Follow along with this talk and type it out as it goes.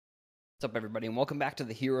What's up, everybody, and welcome back to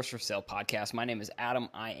the Heroes for Sale podcast. My name is Adam.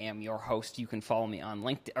 I am your host. You can follow me on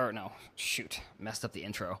LinkedIn, or no, shoot, messed up the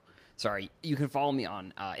intro. Sorry. You can follow me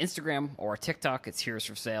on Instagram or TikTok. It's Heroes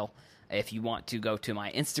for Sale. If you want to go to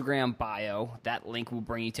my Instagram bio, that link will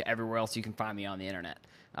bring you to everywhere else you can find me on the internet.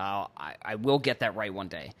 I will get that right one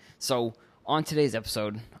day. So on today's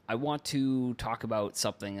episode, I want to talk about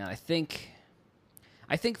something that I think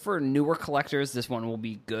for newer collectors, this one will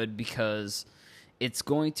be good because it's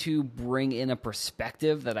going to bring in a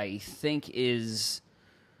perspective that I think is,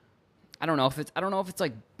 I don't know if it's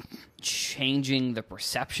like changing the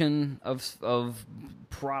perception of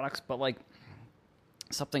products, but like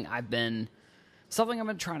something I've been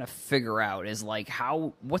trying to figure out is like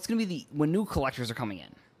what's going to be when new collectors are coming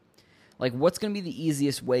in, like what's going to be the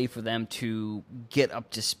easiest way for them to get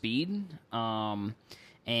up to speed. And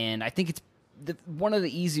I think it's one of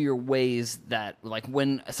the easier ways that, like,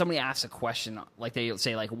 when somebody asks a question, like they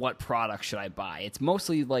say, like, what product should I buy? It's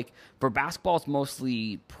mostly, like, for basketball, it's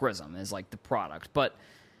mostly Prizm is, like, the product. But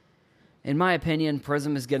in my opinion,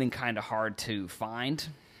 Prizm is getting kind of hard to find.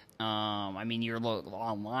 I mean, you're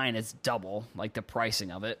online, it's double, like, the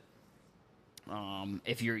pricing of it.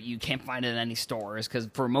 If you can't find it in any stores, because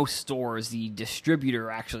for most stores, the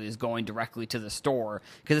distributor actually is going directly to the store,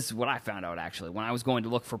 because this is what I found out, actually. When I was going to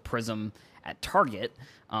look for Prizm at Target,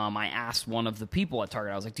 I asked one of the people at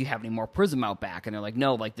Target, I was like, do you have any more Prizm out back? And they're like,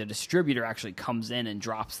 no, like the distributor actually comes in and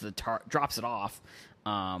drops it off.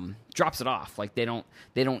 Like they don't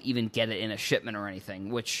even get it in a shipment or anything,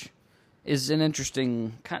 which is an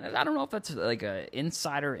interesting kind of, I don't know if that's like a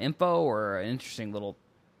insider info or an interesting little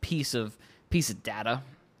piece of data,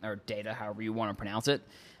 or data, however you want to pronounce it.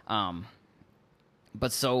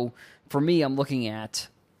 But so for me, I'm looking at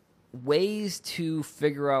ways to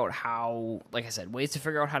figure out how, like I said, ways to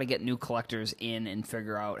figure out how to get new collectors in and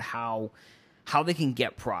figure out how they can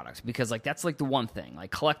get products, because like that's like the one thing,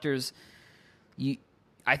 like collectors,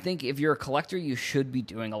 I think if you're a collector, you should be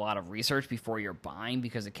doing a lot of research before you're buying,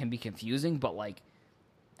 because it can be confusing. But like,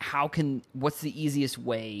 what's the easiest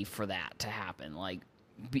way for that to happen? Like,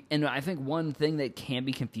 and I think one thing that can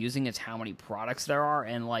be confusing is how many products there are.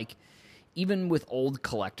 And like, even with old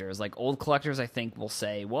collectors, I think will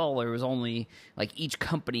say, well, there was only, like, each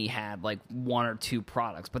company had like one or two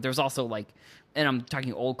products, but there's also like, and I'm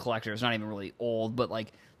talking old collectors, not even really old, but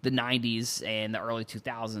like the 90s and the early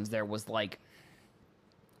 2000s, there was like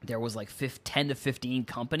 10 to 15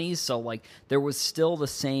 companies. So like there was still the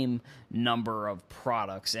same number of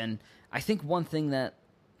products. And I think one thing that,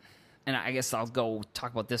 and I guess I'll go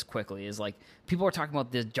talk about this quickly, is like people are talking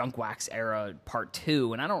about the junk wax era part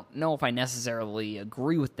 2, and I don't know if I necessarily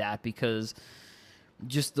agree with that, because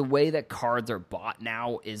just the way that cards are bought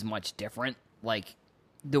now is much different. Like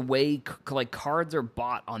the way like cards are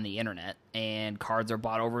bought on the internet and cards are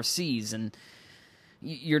bought overseas, and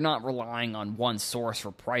you're not relying on one source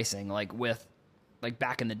for pricing. Like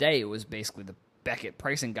back in the day, it was basically the Beckett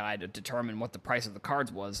pricing guide to determine what the price of the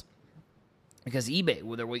cards was. Because eBay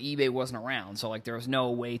wasn't around, so like there was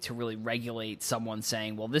no way to really regulate someone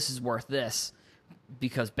saying, well, this is worth this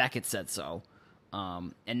because Beckett said so.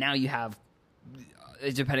 And now you have,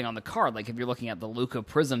 depending on the card, like if you're looking at the Luka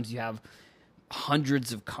Prizms, you have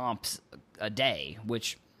hundreds of comps a day,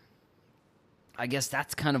 which I guess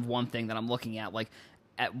that's kind of one thing that I'm looking at. Like,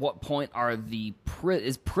 at what point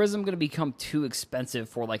is Prizm going to become too expensive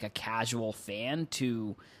for like a casual fan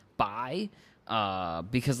to buy?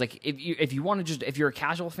 Because like if you're a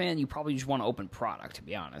casual fan, you probably just want to open product, to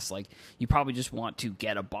be honest. Like you probably just want to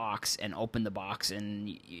get a box and open the box, and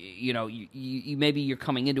you maybe you're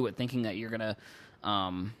coming into it thinking that you're gonna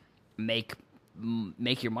make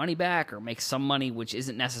your money back or make some money, which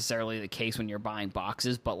isn't necessarily the case when you're buying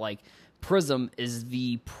boxes. But like Prizm is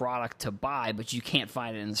the product to buy, but you can't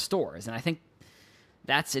find it in the stores, and I think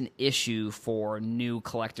that's an issue for new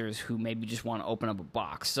collectors who maybe just want to open up a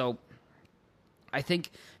box. So I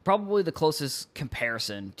think probably the closest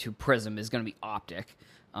comparison to Prizm is going to be Optic,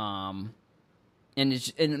 and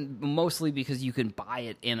mostly because you can buy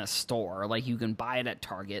it in a store, like you can buy it at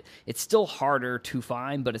Target. It's still harder to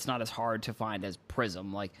find, but it's not as hard to find as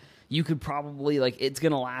Prizm. Like you could probably, like, it's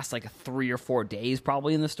going to last like 3 or 4 days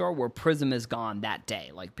probably in the store, where Prizm is gone that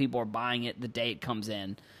day. Like people are buying it the day it comes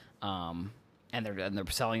in, and they're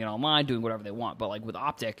selling it online, doing whatever they want. But like with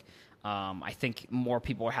Optic, I think more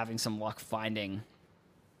people are having some luck finding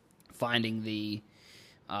the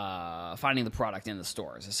finding the product in the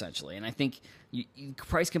stores, essentially. And I think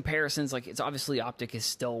price comparisons, like, it's obviously Optic is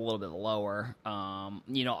still a little bit lower.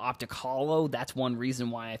 Optic Hollow, that's one reason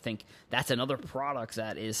why I think that's another product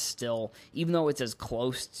that is still, even though it's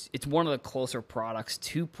it's one of the closer products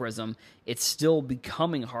to Prizm, it's still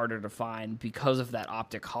becoming harder to find because of that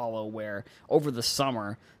Optic Hollow, where over the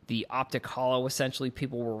summer, the Optic Hollow, essentially,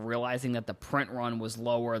 people were realizing that the print run was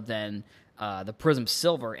lower than the Prizm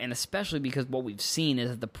Silver, and especially because what we've seen is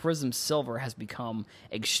that the Prizm Silver has become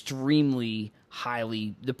extremely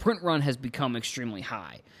the print run has become extremely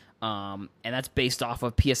high. And that's based off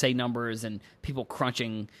of PSA numbers and people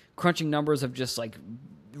crunching numbers of just like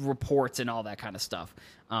reports and all that kind of stuff.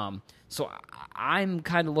 So I'm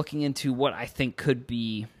kind of looking into what I think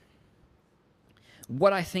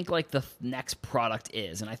like the next product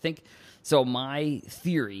is. And I think, so my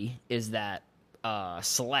theory is that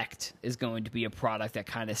Select is going to be a product that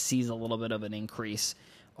kind of sees a little bit of an increase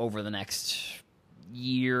over the next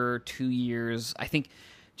year, 2 years. I think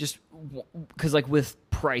just because, like, with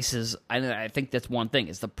prices, I think that's one thing,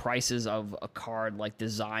 is the prices of a card like the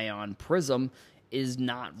Zion Prizm is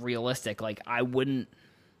not realistic. Like,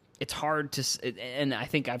 it's hard to, and I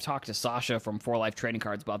think I've talked to Sasha from 4Life Trading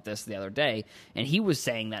Cards about this the other day, and he was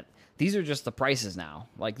saying that these are just the prices now.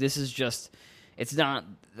 Like, this is just, it's not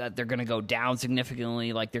that they're going to go down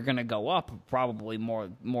significantly. Like, they're going to go up probably more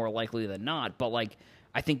likely than not. But, like,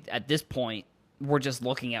 I think at this point, we're just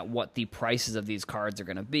looking at what the prices of these cards are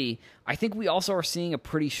going to be. I think we also are seeing a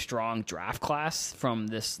pretty strong draft class from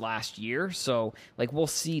this last year. So, like, we'll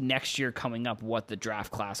see next year coming up what the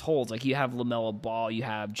draft class holds. Like, you have LaMelo Ball, you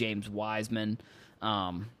have James Wiseman.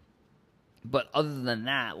 But other than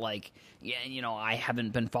that, like, yeah, I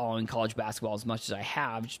haven't been following college basketball as much as I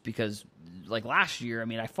have, just because, like, last year, I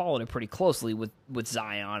mean, I followed it pretty closely with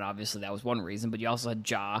Zion. Obviously, that was one reason. But you also had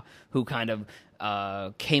Ja, who kind of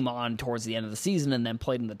came on towards the end of the season and then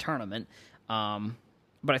played in the tournament.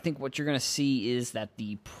 But I think what you're going to see is that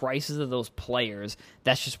the prices of those players,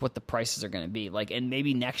 that's just what the prices are going to be. Like, and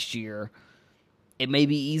maybe next year, it may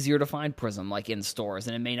be easier to find Prizm, like, in stores,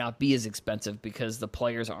 and it may not be as expensive because the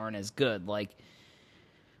players aren't as good. Like,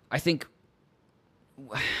 I think,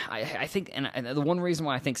 and the one reason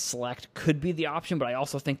why I think Select could be the option, but I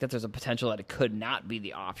also think that there's a potential that it could not be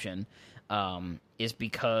the option, is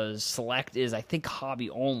because Select is, I think,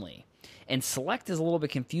 hobby only. And Select is a little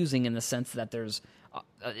bit confusing in the sense that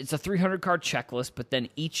it's a 300 card checklist, but then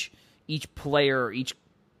each player or each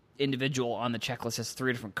individual on the checklist has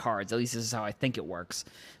 3 different cards. At least this is how I think it works.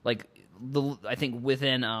 Like, I think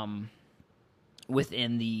within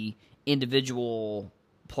the individual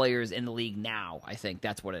players in the league now, I think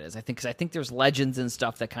that's what it is. Because I think there's legends and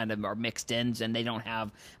stuff that kind of are mixed in, and they don't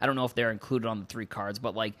have, I don't know if they're included on the 3 cards,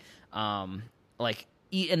 but and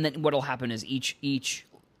then what'll happen is each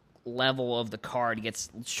level of the card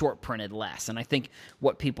gets short printed less. And I think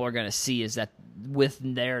what people are going to see is that with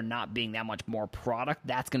there not being that much more product,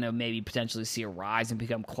 that's going to maybe potentially see a rise and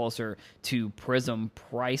become closer to Prizm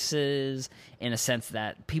prices, in a sense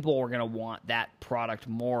that people are going to want that product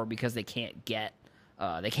more because they can't get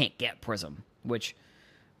Prizm, which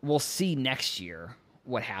we'll see next year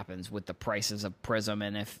what happens with the prices of Prizm,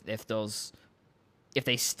 and if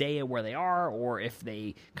they stay at where they are, or if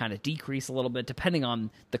they kind of decrease a little bit, depending on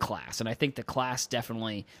the class. And I think the class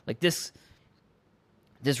definitely, like, this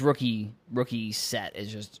rookie set is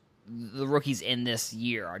just, the rookies in this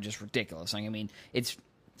year are just ridiculous. Like, I mean, it's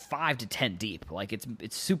 5 to 10 deep. Like,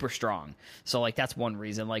 it's super strong. So, like, that's one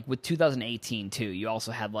reason. Like, with 2018 too, you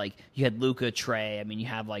also had, like, you had Luka, Trey. I mean, you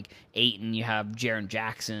have, like, Ayton, you have Jaren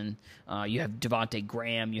Jackson, you have Devontae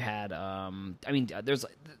Graham, you had there's,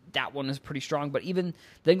 that one is pretty strong. But even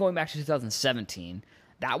then, going back to 2017,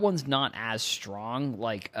 that one's not as strong.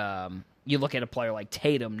 Like, you look at a player like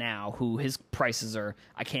Tatum now, who his prices are,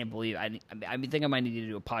 I can't believe, I think I might need to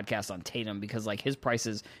do a podcast on Tatum, because, like, his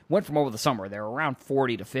prices went from over the summer, they were around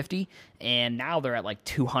 40 to 50, and now they're at like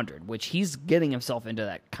 200, which he's getting himself into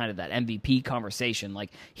that kind of that MVP conversation.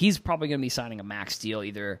 Like, he's probably going to be signing a max deal.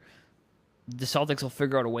 Either the Celtics will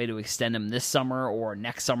figure out a way to extend him this summer or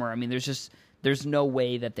next summer. I mean, there's no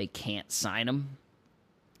way that they can't sign him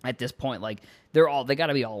at this point. Like, they got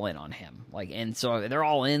to be all in on him. Like, and so they're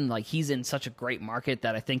all in. Like, he's in such a great market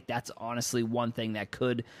that I think that's honestly one thing that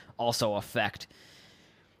could also affect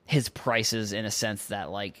his prices, in a sense that,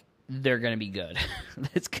 like, they're going to be good.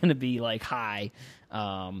 It's going to be, like, high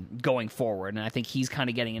going forward. And I think he's kind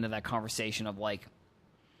of getting into that conversation of, like,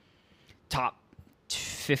 top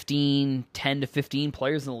 10 to 15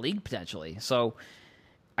 players in the league potentially. So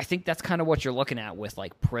I think that's kind of what you're looking at with,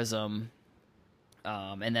 like, Prizm,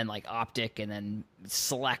 and then, like, Optic, and then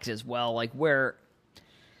Select as well. Like, where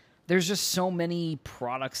there's just so many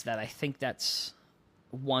products that I think that's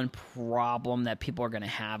one problem that people are going to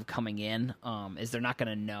have coming in, is they're not going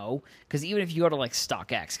to know. Because even if you go to like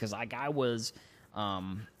StockX, because like I was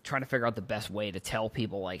trying to figure out the best way to tell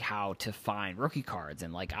people like how to find rookie cards,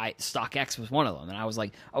 and like StockX was one of them, and I was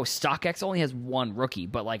like, oh, StockX only has one rookie,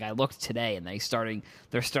 but like I looked today and they're starting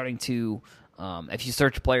to, if you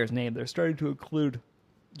search a player's name, they're starting to include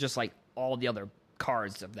just like all the other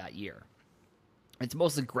cards of that year. It's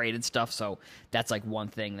mostly graded stuff, so that's like one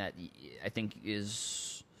thing that I think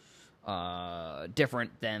is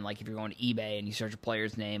different than like if you're going to eBay and you search a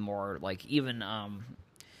player's name, or like even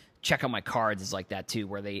Check Out My Cards is like that too,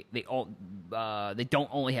 where they don't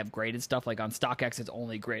only have graded stuff. Like on StockX, it's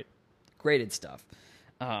only graded stuff.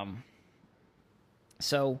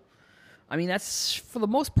 So, I mean, that's for the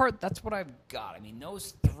most part, that's what I've got. I mean,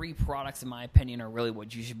 those three products, in my opinion, are really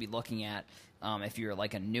what you should be looking at if you're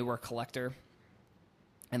like a newer collector.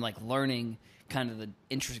 And like learning kind of the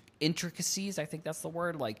intricacies, I think that's the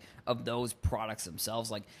word, like of those products themselves.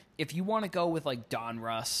 Like if you want to go with like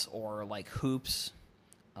Donruss or like Hoops,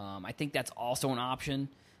 I think that's also an option.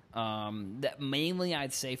 That mainly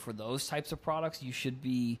I'd say for those types of products, you should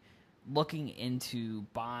be looking into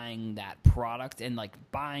buying that product and like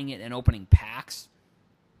buying it and opening packs,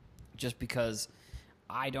 just because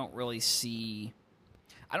I don't see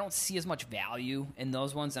as much value in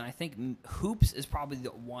those ones, and I think Hoops is probably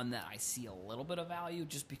the one that I see a little bit of value,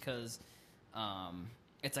 just because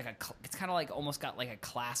it's kind of like almost got like a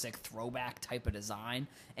classic throwback type of design,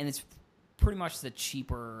 and it's pretty much the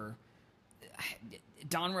cheaper.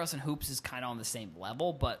 Donruss and Hoops is kind of on the same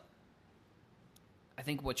level, but I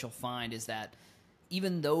think what you'll find is that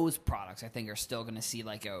even those products I think are still going to see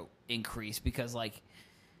like a increase, because like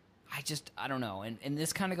I don't know. And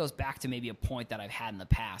this kind of goes back to maybe a point that I've had in the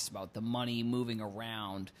past about the money moving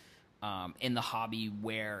around in the hobby,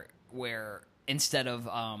 where instead of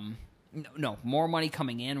more money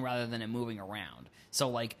coming in rather than it moving around. So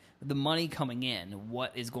like the money coming in,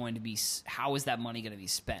 how is that money going to be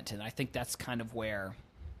spent? And I think that's kind of where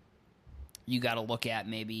you got to look at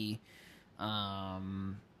maybe, I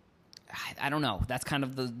don't know. That's kind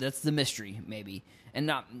of that's the mystery maybe.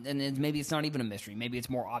 Maybe it's not even a mystery. Maybe it's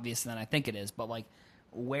more obvious than I think it is. But like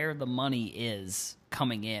where the money is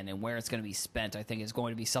coming in and where it's going to be spent, I think is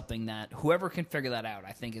going to be something that whoever can figure that out,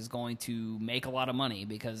 I think, is going to make a lot of money,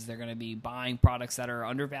 because they're going to be buying products that are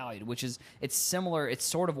undervalued. It's similar. It's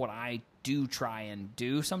sort of what I do try and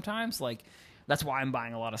do sometimes. Like that's why I'm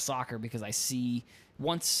buying a lot of soccer, because I see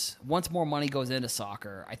once more money goes into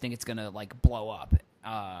soccer, I think it's going to like blow up.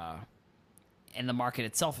 And the market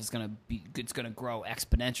itself is going to grow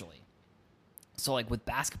exponentially. So like with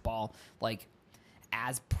basketball, like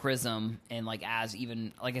as Prizm and like as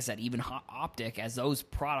even, like I said, even Optic, as those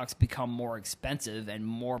products become more expensive and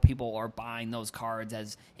more people are buying those cards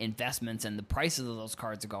as investments and the prices of those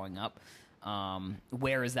cards are going up,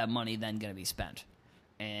 where is that money then going to be spent?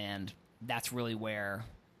 And that's really where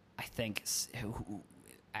I think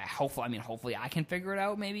hopefully I can figure it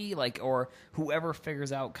out, maybe, like, or whoever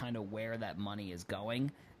figures out kind of where that money is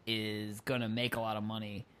going is going to make a lot of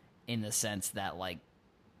money, in the sense that like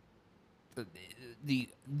the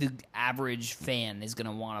average fan is going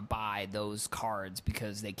to want to buy those cards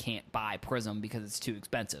because they can't buy Prizm because it's too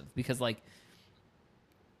expensive. Because like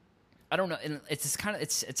I don't know, and it's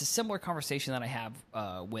a similar conversation that I have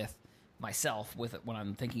with myself when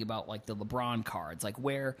I'm thinking about like the LeBron cards. Like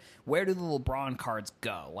where do the LeBron cards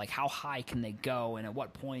go? Like how high can they go, and at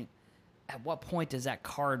what point does that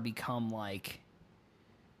card become like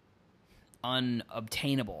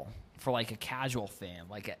unobtainable for like a casual fan?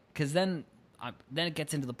 Like, because then it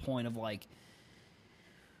gets into the point of like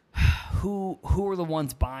who are the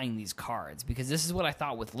ones buying these cards? Because this is what I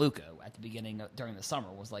thought with Luka at the beginning during the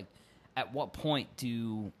summer, was like, at what point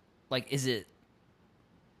is it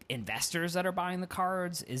investors that are buying the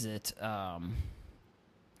cards? Is it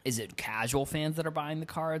casual fans that are buying the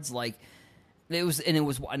cards? Like it was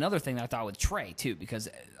another thing that I thought with Trey too, because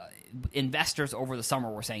investors over the summer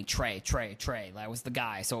were saying Trey, that was the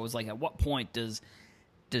guy. So it was like, at what point does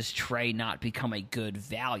Trey not become a good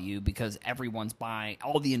value, because everyone's buying,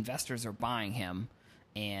 all the investors are buying him,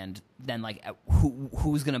 and then like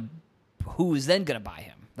who is then gonna buy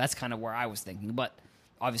him? That's kind of where I was thinking. But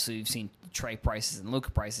obviously we've seen Trey prices and Luka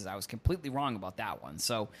prices. I was completely wrong about that one.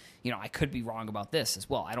 So, I could be wrong about this as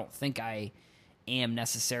well. I don't think I am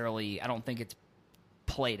necessarily, I don't think it's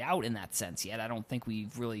played out in that sense yet. I don't think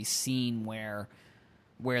we've really seen where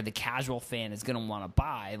the casual fan is going to want to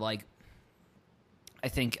buy. Like, I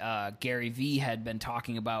think Gary Vee had been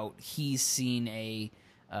talking about, he's seen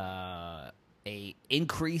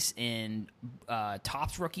increase in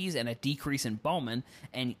Topps rookies and a decrease in Bowman,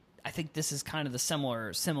 and I think this is kind of the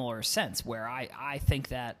similar sense where I think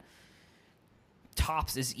that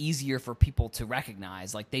Topps is easier for people to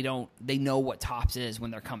recognize. Like they know what Topps is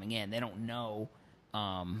when they're coming in. They don't know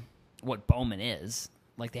what Bowman is.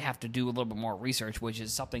 Like they have to do a little bit more research, which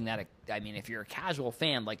is something that if you're a casual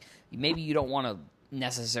fan, like maybe you don't want to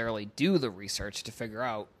necessarily do the research to figure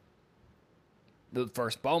out the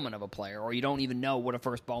first Bowman of a player, or you don't even know what a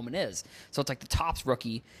first Bowman is. So it's like the Topps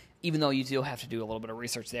rookie, even though you do have to do a little bit of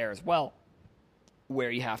research there as well,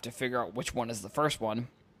 where you have to figure out which one is the first one.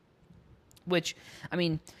 Which,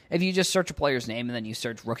 if you just search a player's name and then you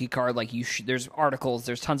search rookie card, like there's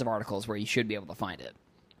tons of articles where you should be able to find it.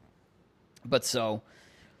 But so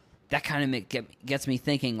that kind of gets me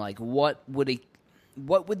thinking, like, what would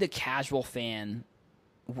the casual fan,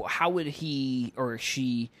 how would he or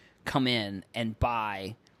she come in and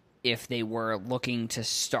buy if they were looking to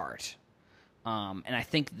start? And I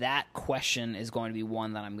think that question is going to be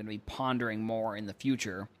one that I'm going to be pondering more in the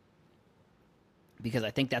future, because I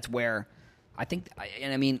think that's where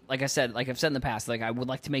like I've said in the past, like I would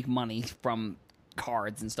like to make money from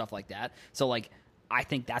cards and stuff like that. So like I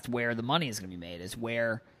think that's where the money is going to be made, is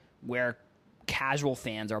where casual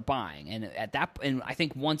fans are buying. And I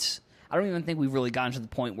think I don't even think we've really gotten to the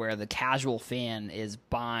point where the casual fan is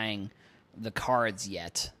buying the cards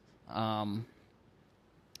yet.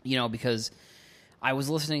 Because I was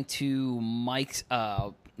listening to Mike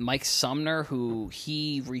Sumner, who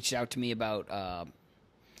he reached out to me about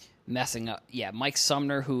messing up. Yeah, Mike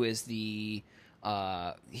Sumner, who is he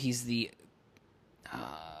is the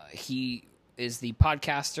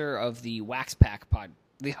podcaster of the Wax Pack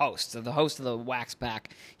the host of the Wax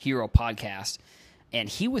Pack Hero podcast, and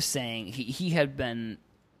he was saying he had been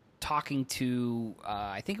talking to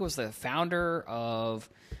I think it was the founder of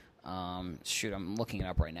I'm looking it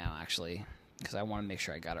up right now actually because I want to make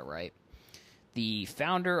sure I got it right. The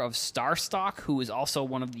founder of Starstock, who is also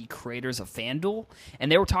one of the creators of FanDuel, and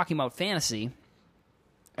they were talking about fantasy,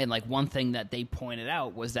 and like one thing that they pointed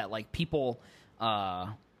out was that like people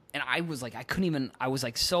and I was like, I was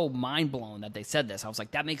like so mind blown that they said this. I was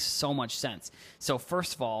like, that makes so much sense. So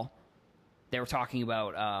first of all, they were talking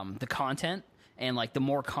about the content, and like the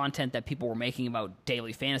more content that people were making about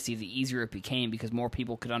daily fantasy, the easier it became because more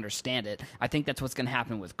people could understand it. I think that's what's going to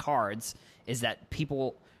happen with cards, is that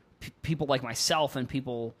people like myself and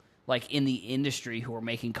people like in the industry who are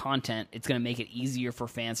making content, it's going to make it easier for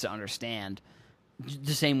fans to understand,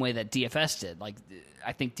 the same way that DFS did. Like,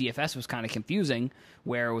 I think DFS was kind of confusing,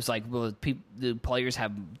 where it was like, well, the players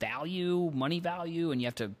have money value, and you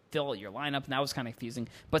have to fill out your lineup, and that was kind of confusing.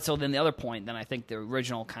 But so then the other point, then I think the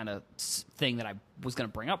original kind of thing that I was going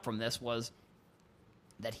to bring up from this was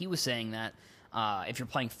that he was saying that if you're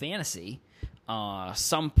playing fantasy,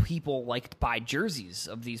 some people like to buy jerseys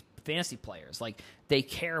of these fantasy players. Like, they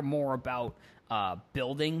care more about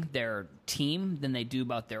building their team than they do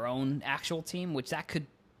about their own actual team, which that could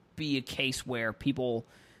be a case where people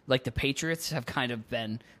like the Patriots have kind of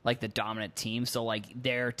been like the dominant team, so like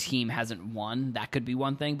their team hasn't won. That could be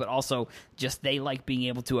one thing, but also just they like being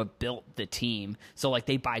able to have built the team, so like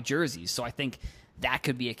they buy jerseys. So I think that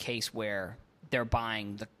could be a case where they're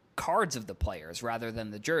buying the cards of the players rather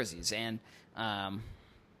than the jerseys. And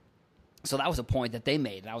so that was a point that they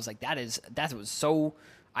made, and I was like, that was so,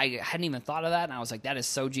 I hadn't even thought of that, and I was like, that is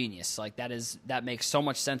so genius. Like, that makes so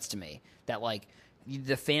much sense to me, that like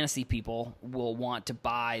the fantasy people will want to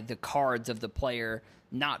buy the cards of the player,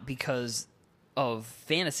 not because of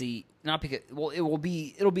fantasy, not because, well, it'll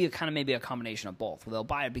be a kind of maybe a combination of both. They'll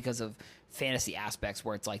buy it because of fantasy aspects,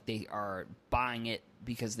 where it's like they are buying it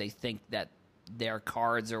because they think that their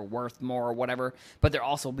cards are worth more or whatever, but they'll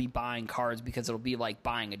also be buying cards because it'll be like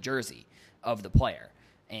buying a jersey of the player.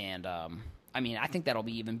 And I think that'll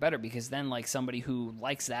be even better, because then like somebody who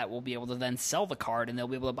likes that will be able to then sell the card, and they'll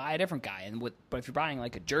be able to buy a different guy. But if you're buying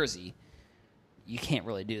like a jersey, you can't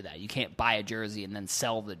really do that. You can't buy a jersey and then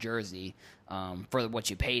sell the jersey for what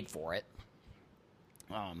you paid for it,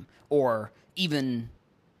 or even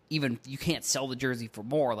you can't sell the jersey for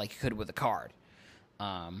more like you could with a card.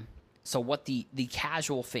 So what the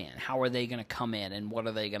casual fan, how are they going to come in, and what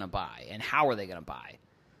are they going to buy, and how are they going to buy?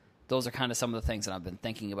 Those are kind of some of the things that I've been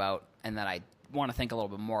thinking about, and that I want to think a little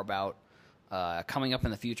bit more about coming up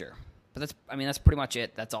in the future. But that's pretty much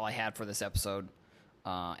it. That's all I had for this episode.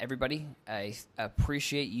 Everybody, I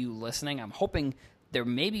appreciate you listening. I'm hoping there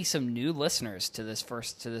may be some new listeners to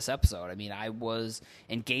this episode. I was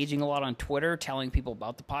engaging a lot on Twitter, telling people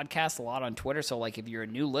about the podcast a lot on Twitter. So like, if you're a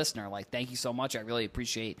new listener, like, thank you so much. I really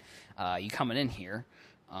appreciate you coming in here.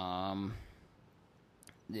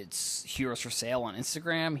 It's Heroes for Sale on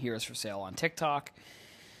Instagram, Heroes for Sale on TikTok.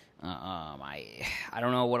 I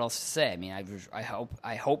don't know what else to say. I mean,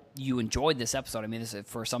 I hope you enjoyed this episode. I mean,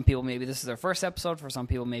 for some people, maybe this is their first episode. For some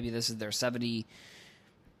people, maybe this is their 79th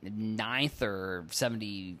or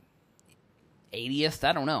 80th.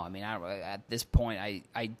 I don't know. I mean, at this point,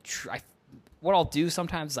 what I'll do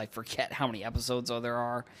sometimes is I forget how many episodes there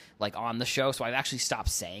are like on the show, so I've actually stopped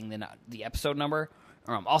saying the episode number.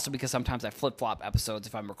 Also because sometimes I flip-flop episodes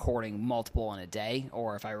if I'm recording multiple in a day,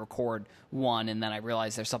 or if I record one and then I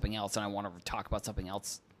realize there's something else and I want to talk about something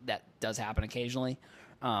else. That does happen occasionally.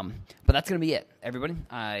 But that's going to be it, everybody.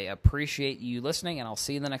 I appreciate you listening, and I'll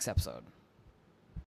see you in the next episode.